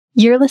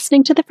You're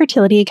listening to the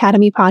Fertility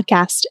Academy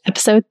podcast,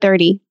 episode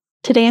 30.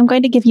 Today, I'm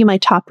going to give you my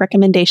top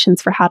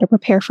recommendations for how to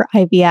prepare for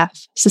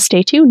IVF, so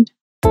stay tuned.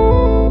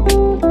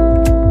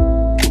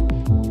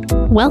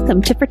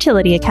 Welcome to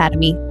Fertility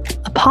Academy,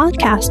 a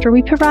podcast where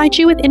we provide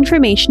you with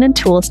information and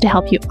tools to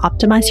help you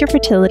optimize your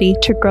fertility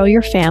to grow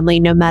your family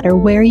no matter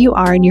where you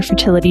are in your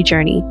fertility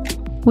journey.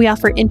 We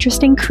offer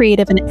interesting,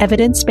 creative, and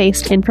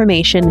evidence-based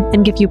information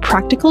and give you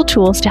practical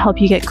tools to help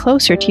you get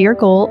closer to your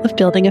goal of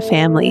building a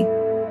family.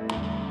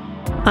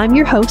 I'm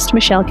your host,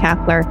 Michelle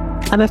Kapler.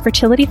 I'm a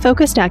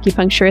fertility-focused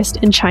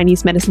acupuncturist and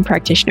Chinese medicine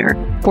practitioner,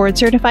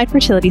 board-certified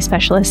fertility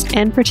specialist,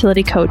 and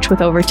fertility coach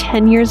with over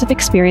 10 years of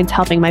experience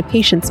helping my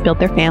patients build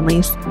their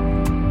families.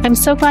 I'm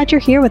so glad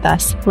you're here with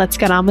us. Let's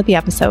get on with the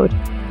episode.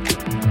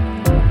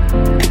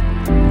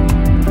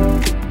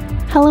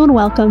 Hello and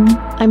welcome.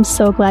 I'm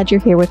so glad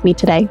you're here with me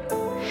today.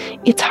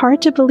 It's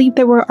hard to believe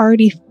that we're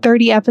already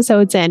 30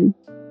 episodes in.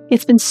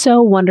 It's been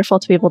so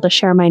wonderful to be able to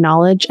share my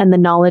knowledge and the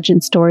knowledge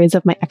and stories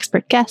of my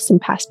expert guests and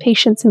past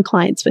patients and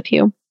clients with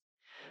you.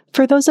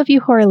 For those of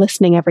you who are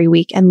listening every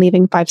week and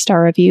leaving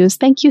 5-star reviews,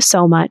 thank you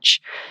so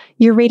much.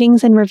 Your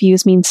ratings and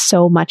reviews mean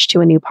so much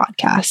to a new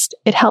podcast.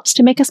 It helps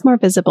to make us more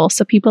visible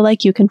so people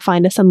like you can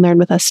find us and learn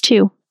with us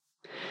too.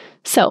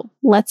 So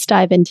let's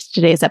dive into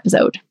today's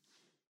episode.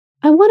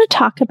 I want to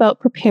talk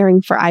about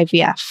preparing for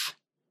IVF.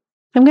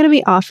 I'm going to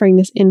be offering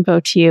this info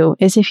to you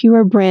as if you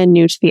are brand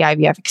new to the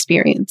IVF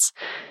experience.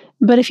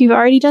 But if you've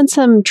already done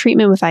some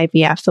treatment with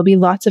IVF, there'll be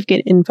lots of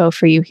good info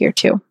for you here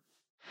too.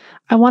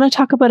 I want to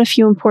talk about a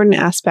few important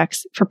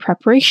aspects for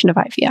preparation of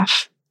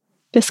IVF.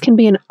 This can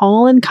be an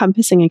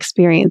all-encompassing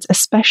experience,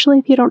 especially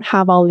if you don't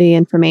have all the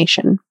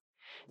information.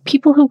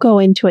 People who go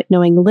into it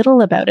knowing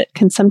little about it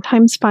can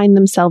sometimes find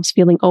themselves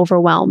feeling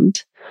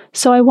overwhelmed.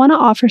 So I want to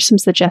offer some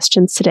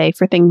suggestions today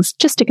for things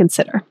just to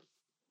consider.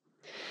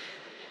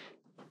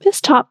 This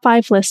top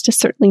 5 list is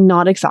certainly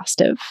not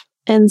exhaustive,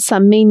 and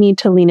some may need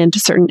to lean into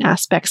certain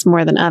aspects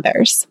more than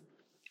others.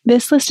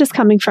 This list is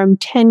coming from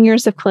 10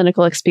 years of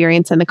clinical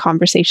experience and the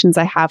conversations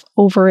I have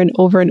over and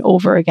over and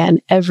over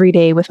again every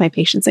day with my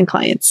patients and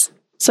clients.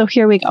 So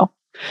here we go.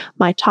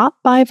 My top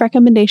 5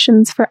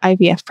 recommendations for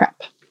IVF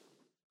prep.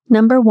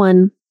 Number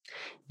 1,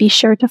 be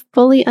sure to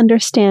fully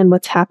understand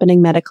what's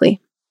happening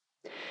medically.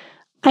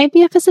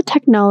 IVF as a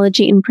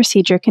technology and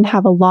procedure can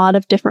have a lot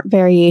of different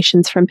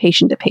variations from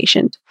patient to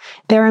patient.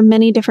 There are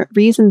many different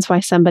reasons why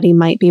somebody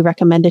might be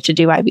recommended to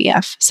do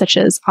IVF, such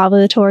as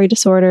ovulatory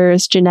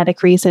disorders,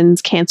 genetic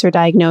reasons, cancer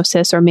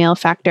diagnosis, or male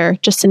factor,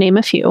 just to name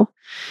a few.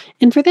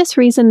 And for this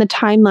reason, the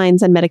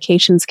timelines and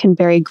medications can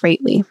vary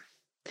greatly.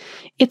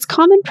 It's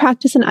common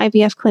practice in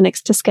IVF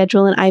clinics to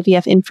schedule an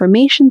IVF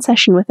information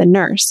session with a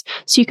nurse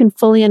so you can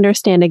fully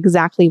understand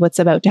exactly what's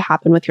about to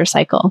happen with your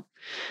cycle.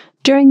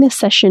 During this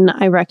session,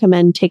 I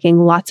recommend taking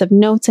lots of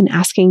notes and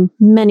asking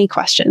many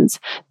questions.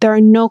 There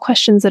are no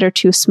questions that are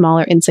too small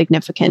or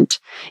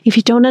insignificant. If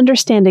you don't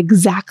understand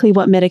exactly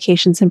what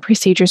medications and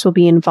procedures will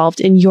be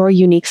involved in your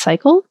unique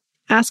cycle,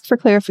 ask for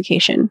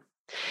clarification.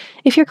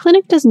 If your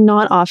clinic does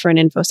not offer an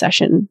info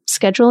session,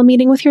 schedule a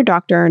meeting with your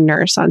doctor or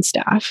nurse on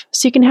staff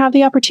so you can have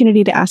the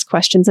opportunity to ask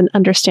questions and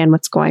understand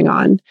what's going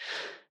on.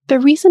 The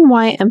reason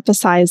why I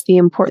emphasize the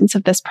importance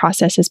of this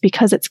process is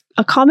because it's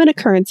a common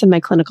occurrence in my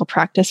clinical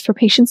practice for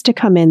patients to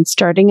come in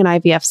starting an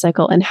IVF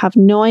cycle and have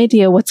no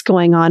idea what's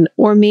going on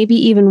or maybe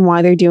even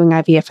why they're doing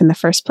IVF in the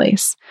first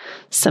place.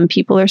 Some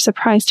people are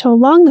surprised how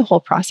long the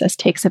whole process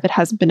takes if it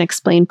hasn't been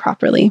explained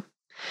properly.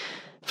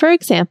 For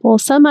example,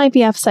 some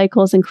IVF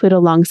cycles include a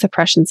long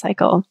suppression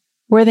cycle,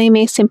 where they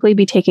may simply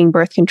be taking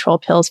birth control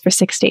pills for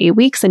 6 to 8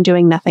 weeks and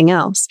doing nothing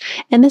else.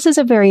 And this is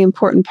a very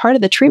important part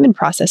of the treatment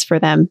process for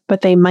them,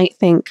 but they might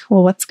think,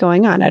 well, what's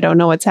going on? I don't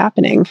know what's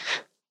happening.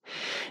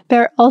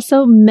 There are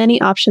also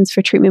many options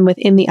for treatment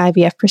within the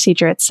IVF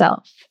procedure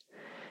itself.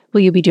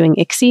 Will you be doing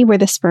ICSI, where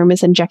the sperm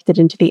is injected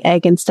into the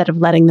egg instead of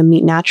letting them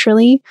meet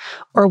naturally?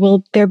 Or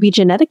will there be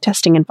genetic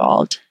testing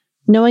involved?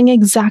 Knowing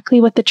exactly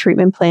what the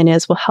treatment plan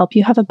is will help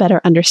you have a better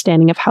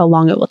understanding of how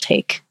long it will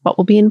take, what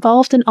will be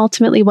involved, and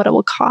ultimately what it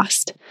will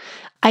cost.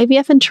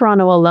 IVF in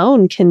Toronto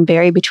alone can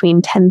vary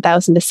between $10,000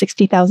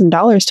 to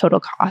 $60,000 total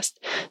cost,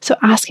 so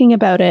asking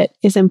about it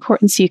is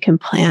important so you can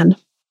plan.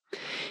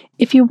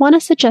 If you want a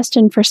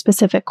suggestion for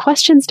specific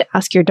questions to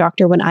ask your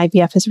doctor when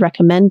IVF is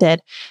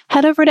recommended,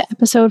 head over to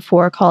episode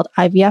 4 called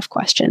IVF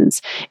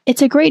Questions.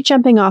 It's a great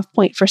jumping off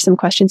point for some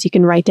questions you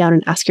can write down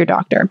and ask your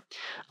doctor.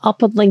 I'll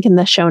put a link in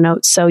the show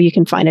notes so you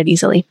can find it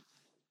easily.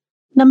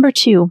 Number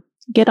 2,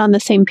 get on the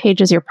same page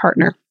as your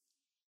partner.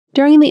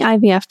 During the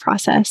IVF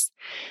process,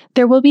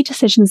 there will be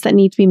decisions that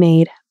need to be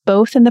made,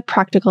 both in the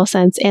practical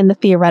sense and the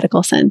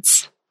theoretical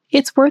sense.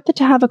 It's worth it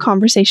to have a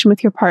conversation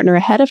with your partner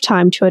ahead of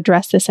time to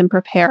address this and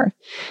prepare.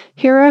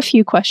 Here are a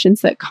few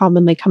questions that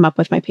commonly come up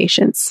with my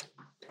patients.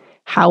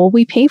 How will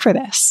we pay for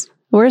this?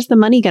 Where's the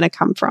money going to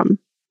come from?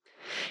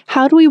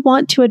 How do we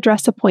want to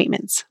address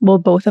appointments? Will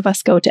both of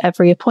us go to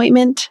every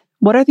appointment?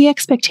 What are the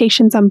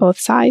expectations on both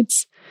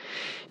sides?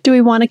 Do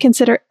we want to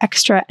consider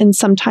extra and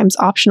sometimes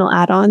optional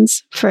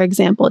add-ons? For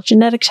example,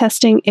 genetic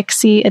testing,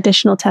 ICSI,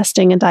 additional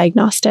testing, and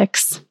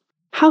diagnostics.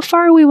 How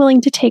far are we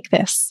willing to take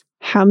this?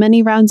 How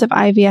many rounds of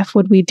IVF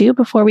would we do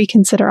before we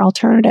consider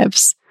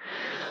alternatives?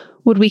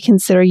 Would we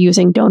consider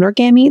using donor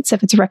gametes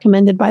if it's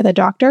recommended by the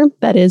doctor,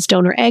 that is,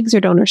 donor eggs or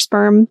donor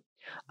sperm?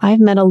 I've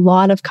met a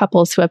lot of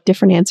couples who have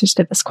different answers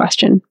to this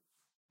question.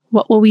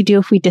 What will we do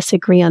if we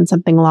disagree on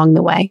something along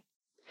the way?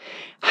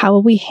 How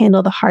will we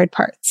handle the hard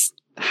parts?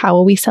 How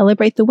will we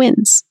celebrate the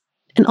wins?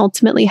 And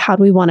ultimately, how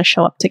do we want to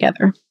show up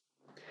together?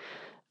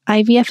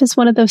 IVF is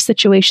one of those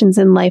situations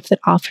in life that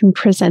often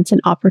presents an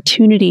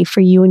opportunity for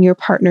you and your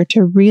partner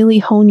to really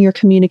hone your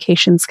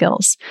communication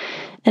skills.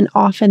 And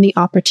often the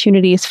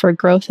opportunities for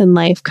growth in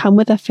life come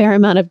with a fair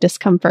amount of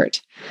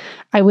discomfort.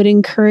 I would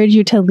encourage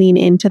you to lean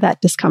into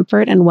that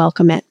discomfort and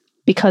welcome it,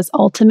 because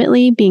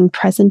ultimately being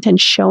present and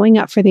showing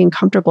up for the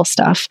uncomfortable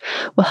stuff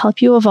will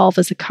help you evolve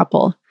as a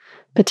couple,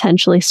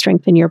 potentially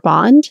strengthen your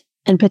bond,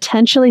 and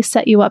potentially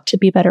set you up to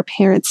be better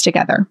parents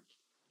together.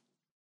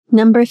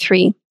 Number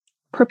 3,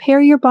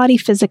 prepare your body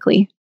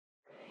physically.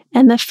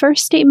 And the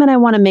first statement I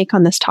want to make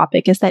on this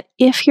topic is that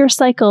if your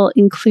cycle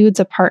includes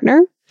a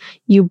partner,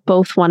 you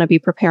both want to be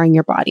preparing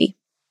your body.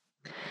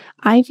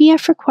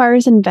 IVF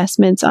requires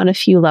investments on a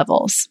few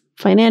levels,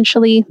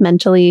 financially,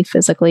 mentally,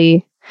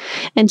 physically.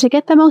 And to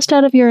get the most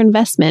out of your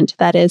investment,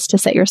 that is, to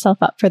set yourself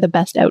up for the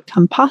best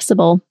outcome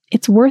possible,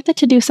 it's worth it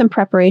to do some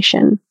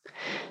preparation.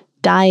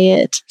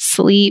 Diet,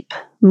 sleep,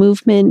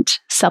 movement,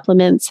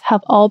 supplements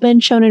have all been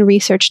shown in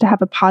research to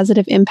have a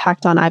positive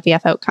impact on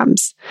IVF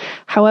outcomes.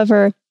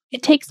 However,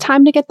 it takes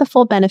time to get the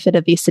full benefit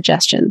of these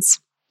suggestions.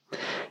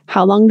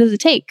 How long does it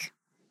take?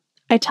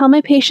 I tell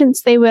my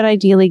patients they would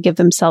ideally give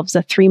themselves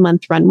a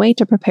 3-month runway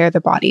to prepare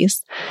their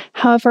bodies.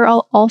 However,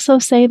 I'll also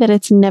say that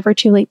it's never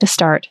too late to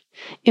start.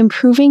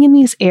 Improving in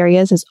these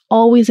areas is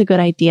always a good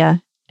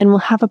idea and will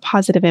have a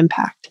positive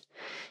impact.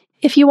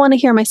 If you want to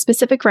hear my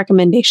specific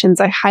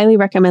recommendations, I highly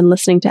recommend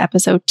listening to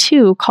episode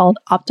 2 called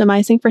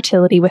Optimizing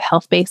Fertility with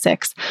Health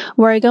Basics,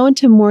 where I go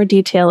into more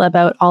detail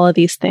about all of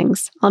these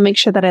things. I'll make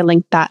sure that I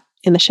link that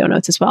in the show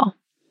notes as well.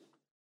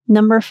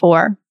 Number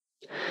 4,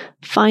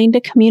 find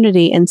a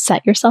community and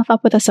set yourself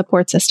up with a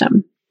support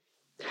system.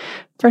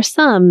 For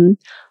some,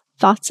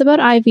 thoughts about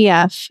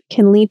IVF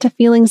can lead to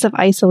feelings of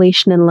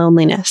isolation and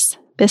loneliness.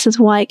 This is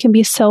why it can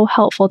be so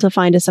helpful to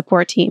find a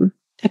support team,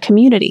 a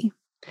community.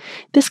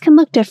 This can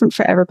look different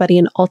for everybody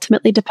and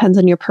ultimately depends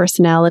on your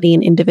personality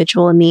and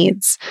individual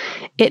needs.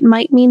 It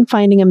might mean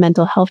finding a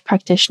mental health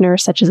practitioner,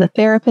 such as a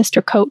therapist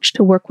or coach,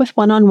 to work with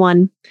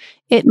one-on-one.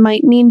 It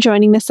might mean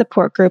joining the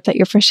support group that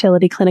your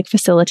fertility clinic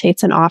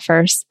facilitates and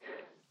offers.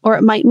 Or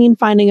it might mean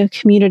finding a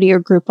community or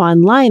group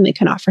online that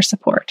can offer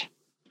support.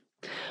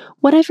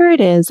 Whatever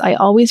it is, I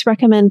always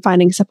recommend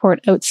finding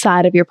support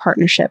outside of your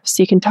partnership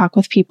so you can talk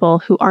with people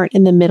who aren't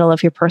in the middle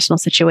of your personal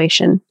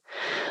situation.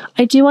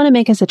 I do want to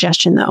make a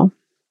suggestion though.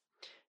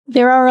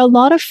 There are a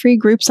lot of free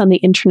groups on the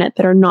internet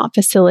that are not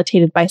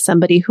facilitated by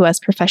somebody who has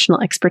professional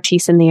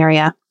expertise in the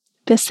area.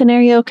 This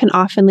scenario can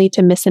often lead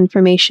to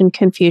misinformation,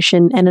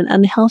 confusion, and an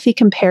unhealthy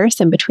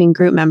comparison between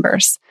group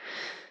members.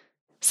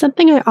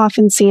 Something I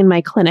often see in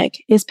my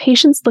clinic is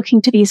patients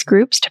looking to these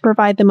groups to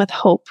provide them with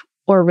hope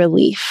or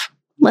relief.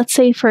 Let's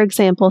say, for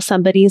example,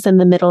 somebody is in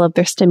the middle of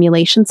their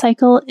stimulation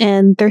cycle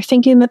and they're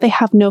thinking that they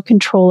have no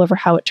control over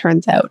how it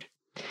turns out.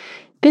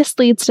 This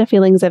leads to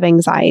feelings of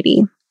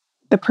anxiety.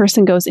 The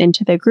person goes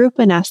into the group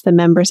and asks the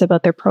members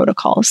about their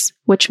protocols,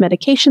 which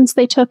medications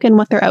they took and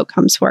what their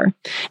outcomes were,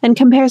 and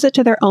compares it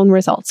to their own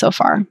results so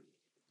far.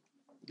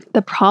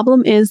 The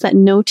problem is that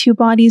no two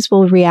bodies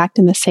will react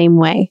in the same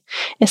way,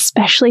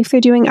 especially if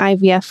they're doing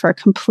IVF for a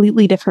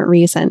completely different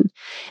reason.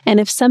 And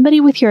if somebody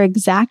with your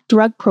exact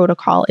drug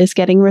protocol is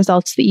getting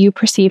results that you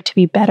perceive to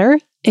be better,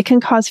 it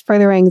can cause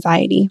further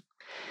anxiety.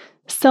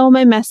 So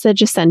my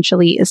message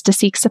essentially is to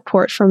seek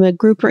support from a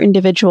group or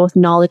individual with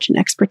knowledge and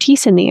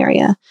expertise in the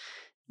area.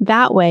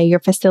 That way,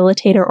 your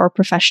facilitator or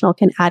professional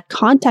can add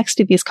context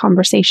to these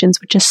conversations,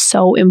 which is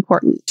so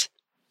important.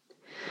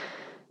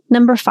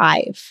 Number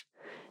 5,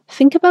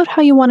 think about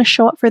how you want to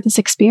show up for this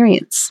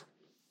experience.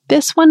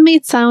 This one may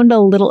sound a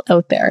little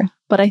out there,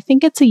 but I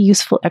think it's a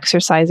useful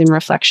exercise in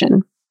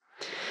reflection.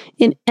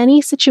 In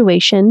any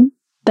situation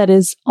that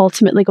is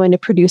ultimately going to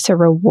produce a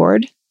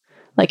reward,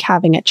 like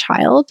having a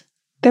child,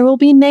 there will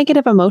be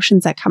negative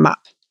emotions that come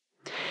up.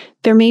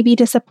 There may be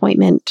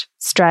disappointment,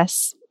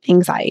 stress,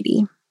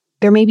 anxiety.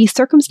 There may be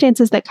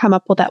circumstances that come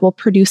up that will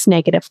produce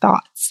negative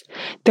thoughts.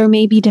 There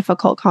may be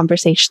difficult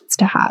conversations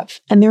to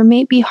have, and there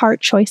may be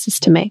hard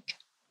choices to make.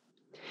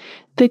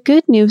 The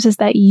good news is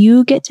that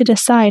you get to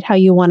decide how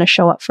you want to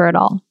show up for it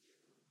all.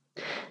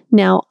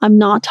 Now, I'm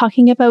not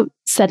talking about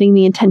setting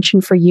the intention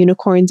for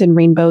unicorns and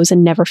rainbows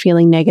and never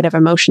feeling negative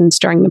emotions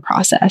during the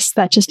process.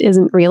 That just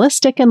isn't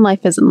realistic and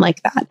life isn't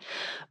like that.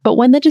 But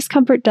when the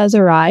discomfort does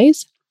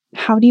arise,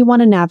 how do you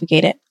want to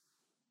navigate it?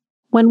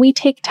 When we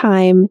take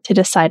time to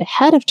decide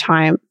ahead of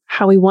time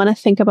how we want to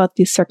think about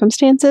these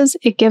circumstances,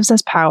 it gives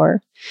us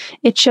power.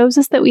 It shows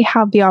us that we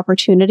have the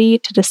opportunity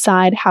to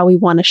decide how we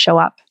want to show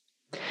up.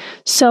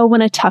 So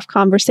when a tough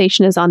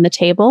conversation is on the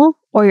table,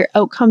 or your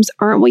outcomes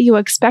aren't what you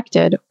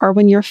expected, or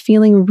when you're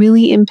feeling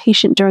really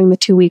impatient during the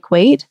 2-week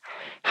wait,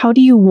 How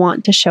do you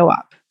want to show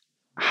up?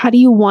 How do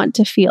you want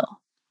to feel?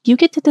 You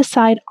get to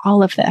decide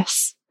all of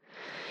this.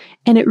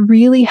 And it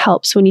really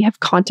helps when you have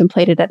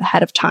contemplated it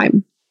ahead of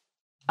time.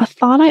 A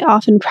thought I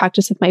often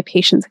practice with my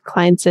patients and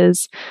clients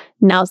is,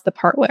 now's the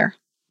part where.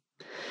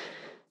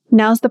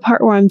 Now's the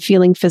part where I'm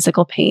feeling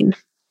physical pain.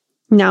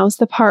 Now's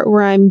the part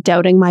where I'm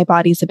doubting my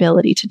body's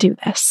ability to do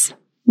this.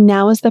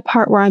 Now is the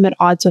part where I'm at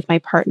odds with my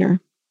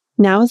partner.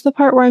 Now is the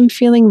part where I'm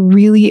feeling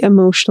really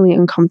emotionally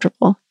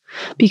uncomfortable.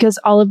 Because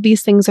all of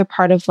these things are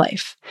part of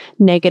life.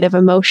 Negative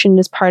emotion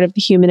is part of the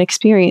human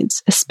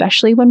experience,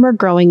 especially when we're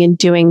growing and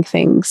doing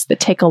things that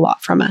take a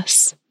lot from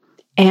us.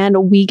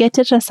 And we get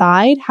to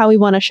decide how we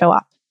want to show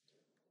up.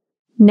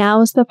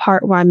 Now is the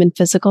part where I'm in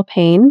physical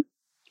pain,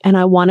 and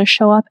I want to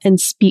show up and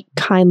speak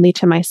kindly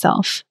to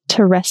myself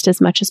to rest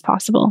as much as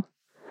possible.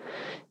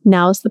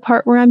 Now is the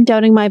part where I'm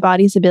doubting my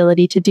body's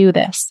ability to do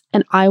this,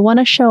 and I want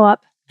to show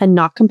up and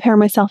not compare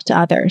myself to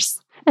others,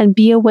 and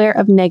be aware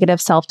of negative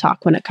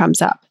self-talk when it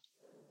comes up.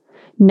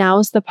 Now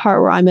is the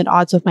part where I'm at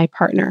odds with my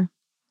partner,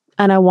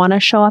 and I want to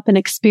show up and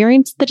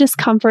experience the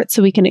discomfort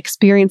so we can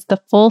experience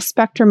the full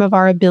spectrum of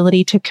our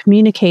ability to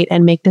communicate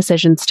and make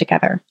decisions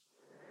together.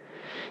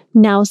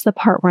 Now is the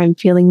part where I'm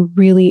feeling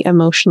really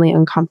emotionally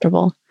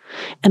uncomfortable,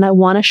 and I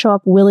want to show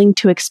up willing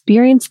to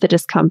experience the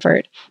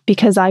discomfort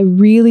because I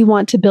really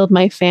want to build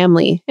my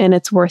family and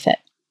it's worth it.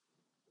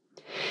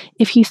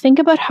 If you think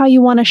about how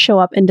you want to show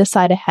up and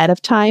decide ahead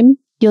of time,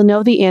 you'll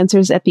know the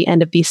answers at the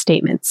end of these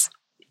statements.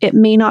 It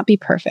may not be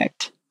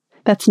perfect.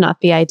 That's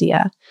not the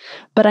idea.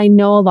 But I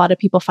know a lot of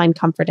people find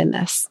comfort in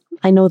this.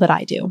 I know that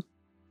I do.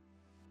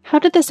 How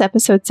did this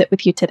episode sit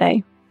with you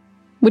today?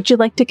 Would you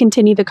like to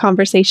continue the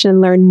conversation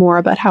and learn more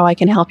about how I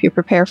can help you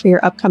prepare for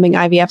your upcoming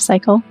IVF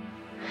cycle?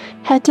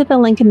 Head to the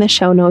link in the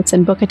show notes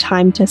and book a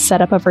time to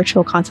set up a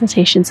virtual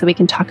consultation so we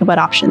can talk about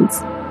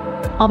options.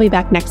 I'll be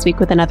back next week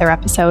with another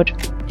episode.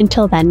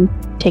 Until then,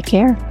 take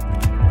care.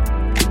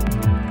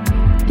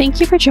 Thank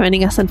you for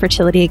joining us on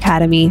Fertility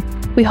Academy.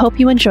 We hope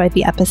you enjoyed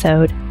the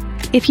episode.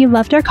 If you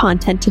loved our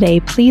content today,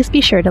 please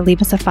be sure to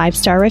leave us a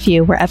 5-star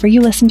review wherever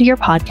you listen to your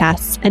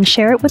podcasts and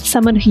share it with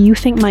someone who you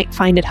think might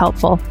find it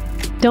helpful.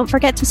 Don't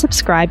forget to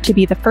subscribe to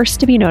be the first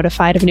to be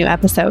notified of new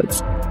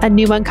episodes. A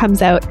new one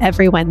comes out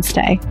every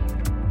Wednesday.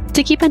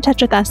 To keep in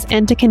touch with us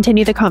and to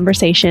continue the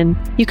conversation,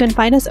 you can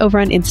find us over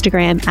on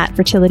Instagram at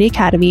Fertility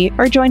Academy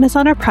or join us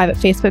on our private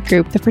Facebook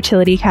group, the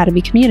Fertility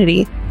Academy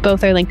Community.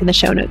 Both are linked in the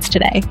show notes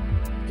today.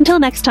 Until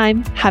next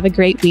time, have a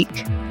great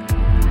week.